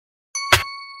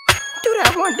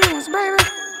one dance, baby.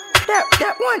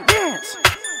 That one dance.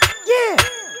 Yeah.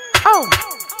 Oh,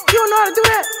 you don't know how to do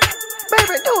that?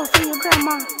 Baby, do it for your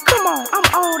grandma. Come on, I'm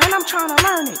old and I'm trying to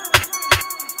learn it.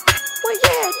 Well,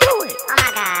 yeah, do it. Oh my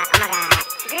God.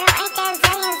 Girl, ain't that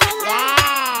Zayn?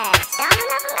 Yes. Don't do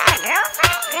nothing about a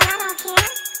girlfriend. Girl, I don't care.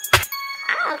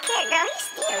 I don't care, girl. He's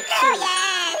still cute.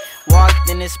 Yes. Walked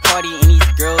in this party and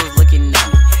these girls looking at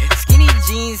me. Skinny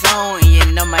jeans on and you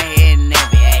know my head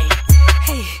nappy.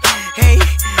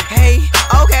 Hey,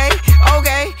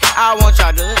 okay. I want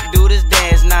y'all to do this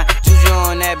dance now. Juju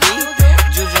on that beat,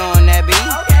 Juju on that beat,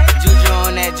 Juju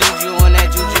on that, Juju on that,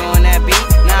 Juju on that beat.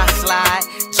 Now slide,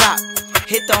 chop,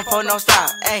 hit them for no stop,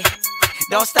 ayy.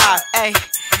 Don't stop, ayy.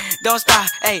 Don't stop,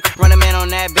 ayy. Run a man on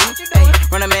that beat,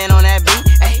 ayy. Run a man on that beat,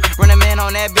 ayy. Run a man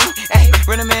on that beat, ayy.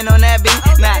 Run a man on that beat.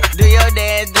 Now do your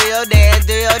dance, do your dance,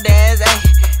 ayy.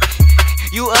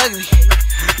 You ugly,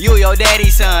 you your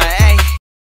daddy's son,